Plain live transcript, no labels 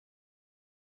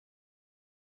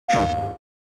I've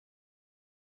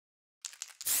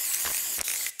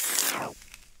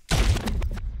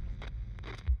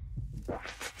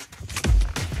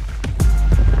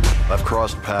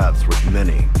crossed paths with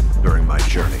many during my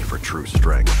journey for true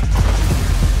strength.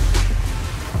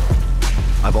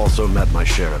 I've also met my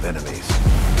share of enemies,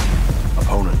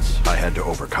 opponents I had to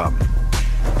overcome.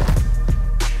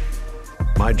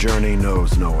 My journey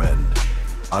knows no end.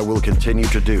 I will continue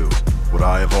to do what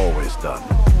I have always done.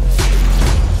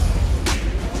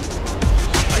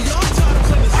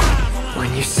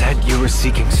 When you said you were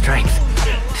seeking strength,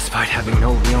 despite having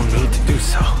no real need to do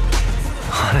so,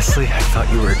 honestly, I thought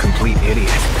you were a complete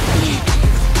idiot.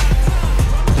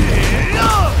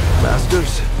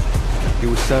 Masters, he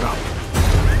was set up.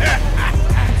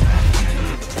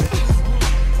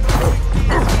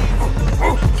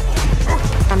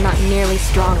 I'm not nearly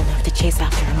strong enough to chase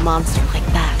after a monster like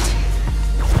that.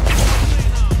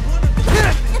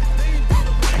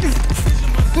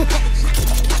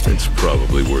 It's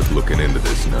probably worth looking into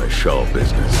this nice shawl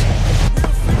business.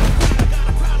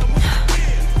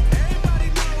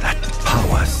 That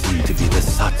power seemed to be the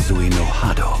Satsui no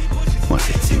Hado. Was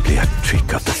it simply a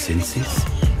trick of the senses?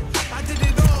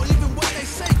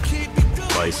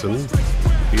 Bison,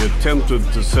 he attempted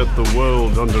to set the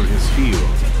world under his heel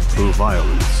through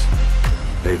violence.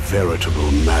 A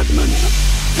veritable madman.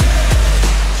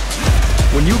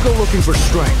 When you go looking for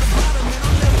strength,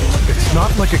 it's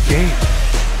not like a game.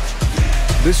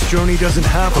 This journey doesn't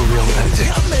have a real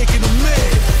ending.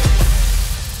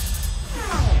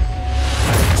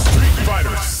 Street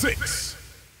Fighter 6.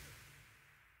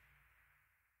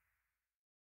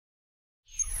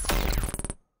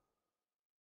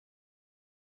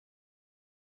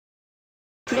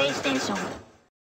 PlayStation